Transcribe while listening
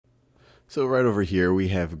So right over here we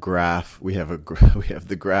have we have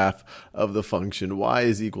the graph of the function y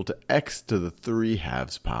is equal to x to the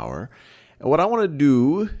 3/2 power. And what I want to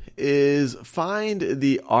do is find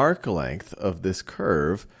the arc length of this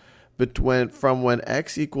curve from when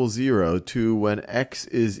x equals 0 to when x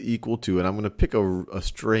is equal to, and I'm going to pick a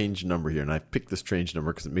strange number here, and I picked the strange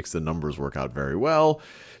number because it makes the numbers work out very well,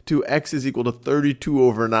 to x is equal to 32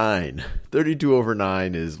 over 9. 32 over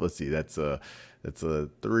 9 is, let's see, that's a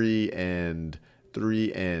 3 and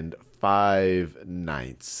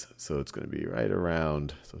 5/9. So it's going to be right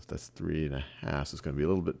around, so if that's 3.5, so it's going to be a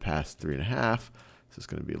little bit past 3.5. So it's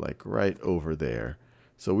going to be like right over there.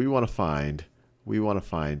 So we want to find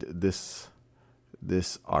this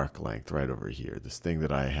arc length right over here, this thing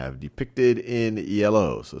that I have depicted in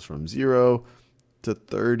yellow. So it's from 0 to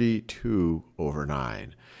 32 over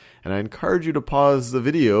 9. And I encourage you to pause the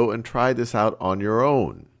video and try this out on your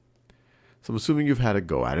own. So I'm assuming you've had a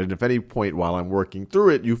go at it. And if at any point while I'm working through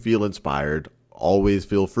it you feel inspired, always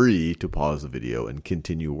feel free to pause the video and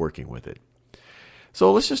continue working with it.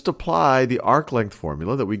 So let's just apply the arc length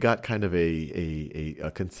formula that we got kind of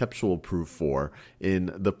a conceptual proof for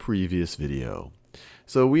in the previous video.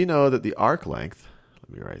 So we know that the arc length, let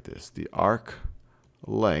me write this, the arc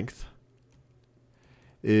length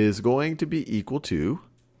is going to be equal to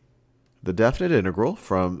the definite integral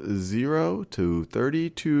from 0 to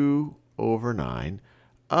 32 over 9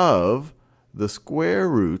 of the square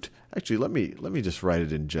root. Actually, let me just write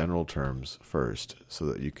it in general terms first so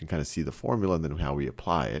that you can kind of see the formula and then how we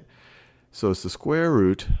apply it. So it's the square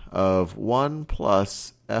root of 1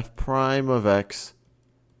 plus f prime of x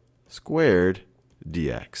squared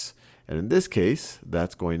dx. And in this case,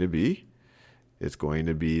 it's going to be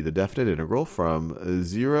the definite integral from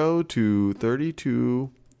 0 to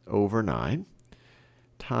 32 over 9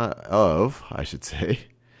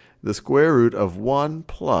 the square root of 1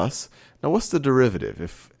 plus, now what's the derivative?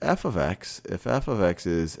 If f of x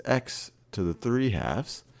is x to the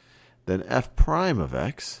 3/2, then f prime of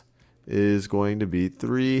x is going to be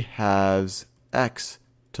 3/2 x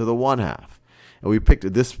to the 1/2. And we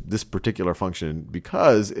picked this particular function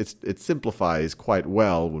because it simplifies quite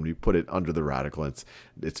well when we put it under the radical. It's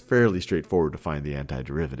fairly straightforward to find the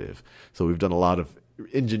antiderivative. So we've done a lot of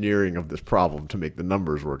engineering of this problem to make the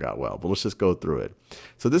numbers work out well. But let's just go through it.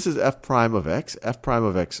 So this is f prime of x. F prime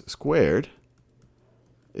of x squared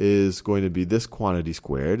is going to be this quantity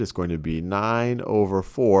squared. It's going to be 9 over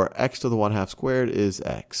 4. X to the 1/2 squared is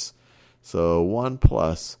x. So 1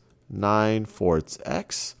 plus 9/4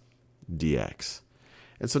 x dx.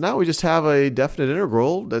 And so now we just have a definite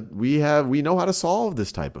integral that we know how to solve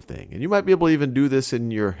this type of thing. And you might be able to even do this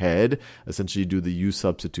in your head, essentially do the u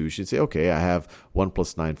substitution. Say, okay, I have 1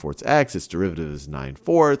 plus 9/4 x, its derivative is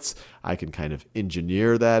 9/4. I can kind of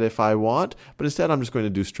engineer that if I want, but instead I'm just going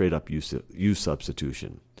to do straight up u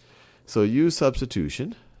substitution. So u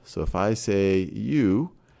substitution, so if I say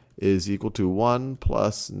u is equal to 1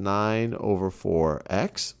 plus 9 over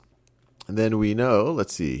 4x, and then we know,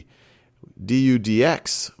 let's see, du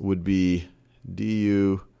dx would be,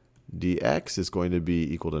 du dx is going to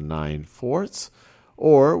be equal to 9/4,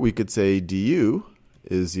 or we could say du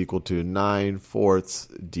is equal to 9/4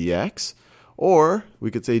 dx, or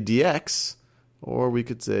we could say dx, or we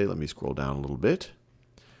could say, let me scroll down a little bit,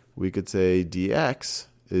 we could say dx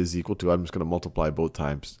is equal to, I'm just going to multiply both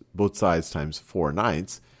sides times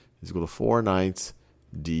 4/9 is equal to 4/9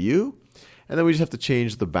 du, and then we just have to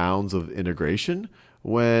change the bounds of integration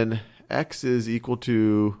when x is equal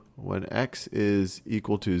to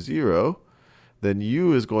 0, then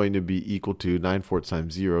u is going to be equal to 9/4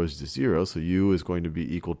 times 0 is 0, so u is going to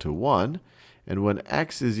be equal to 1. And when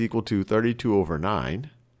x is equal to 32 over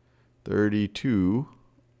 9,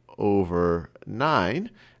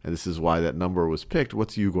 and this is why that number was picked,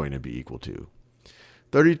 what's u going to be equal to?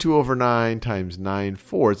 32 over 9 times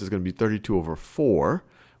 9/4 is going to be 32 over 4,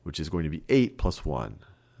 which is going to be 8 plus 1.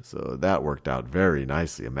 So that worked out very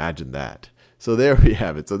nicely. Imagine that. So there we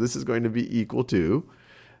have it. So this is going to be equal to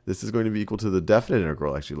the definite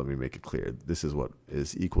integral. Actually, let me make it clear. This is what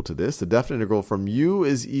is equal to this. The definite integral from u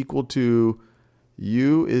is equal to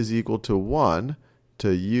 1 to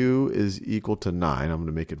u is equal to 9. I'm going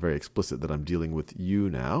to make it very explicit that I'm dealing with u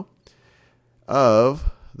now. Of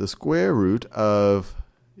the square root of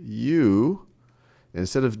u,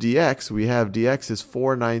 instead of dx, we have dx is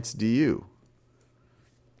 4/9 du.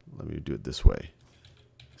 Let me do it this way.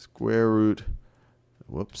 Square root,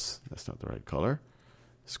 whoops, that's not the right color.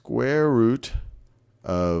 Square root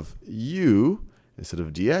of u, instead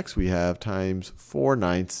of dx, we have times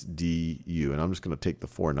 4/9 du. And I'm just going to take the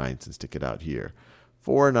 4/9 and stick it out here.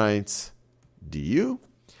 4/9 du.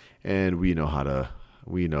 And we know how to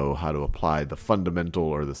we know how to apply the fundamental,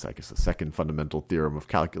 or the second fundamental theorem of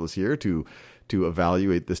calculus here to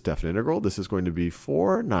evaluate this definite integral. This is going to be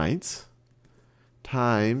 4/9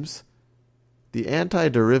 times the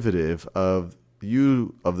antiderivative of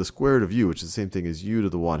u of the square root of u, which is the same thing as u to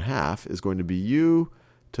the 1/2, is going to be u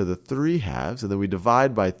to the 3/2, and then we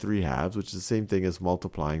divide by 3/2, which is the same thing as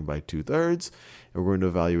multiplying by 2/3, and we're going to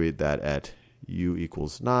evaluate that at u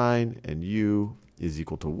equals 9 and u is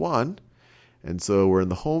equal to 1. And so we're in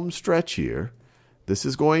the home stretch here. This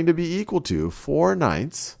is going to be equal to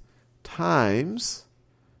 4/9 times,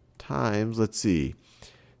 let's see,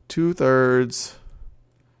 2/3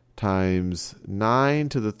 times 9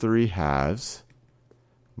 to the 3/2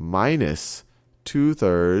 minus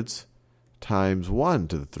 2/3 times 1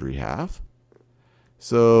 to the 3/2.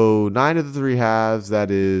 So 9 to the 3/2,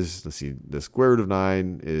 that is, let's see, the square root of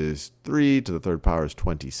 9 is 3 to the 3rd power is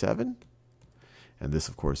 27. And this,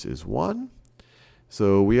 of course, is 1.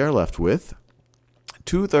 So we are left with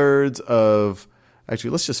 2/3 of, actually,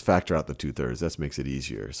 let's just factor out the 2/3. That makes it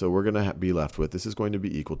easier. So we're going to be left with, this is going to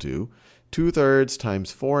be equal to 2/3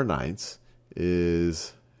 times 4/9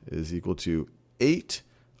 is equal to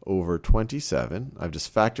 8/27. I've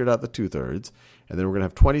just factored out the 2/3. And then we're going to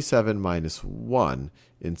have 27 minus 1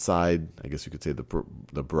 inside, I guess you could say,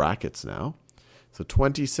 the brackets now. So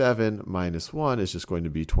 27 minus 1 is just going to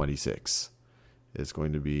be 26. It's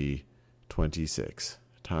going to be 26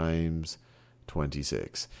 times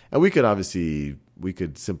 26. And we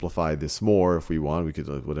could simplify this more if we want. We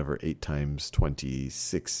could, whatever 8 times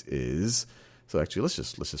 26 is. So actually, let's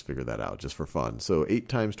just figure that out just for fun. So 8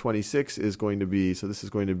 times 26 is going to be, so this is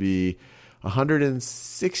going to be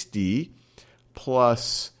 160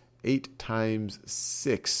 plus 8 times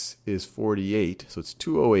 6 is 48. So it's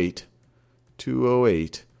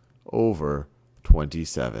 208 over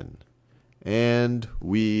 27. And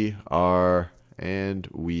we are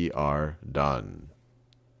done.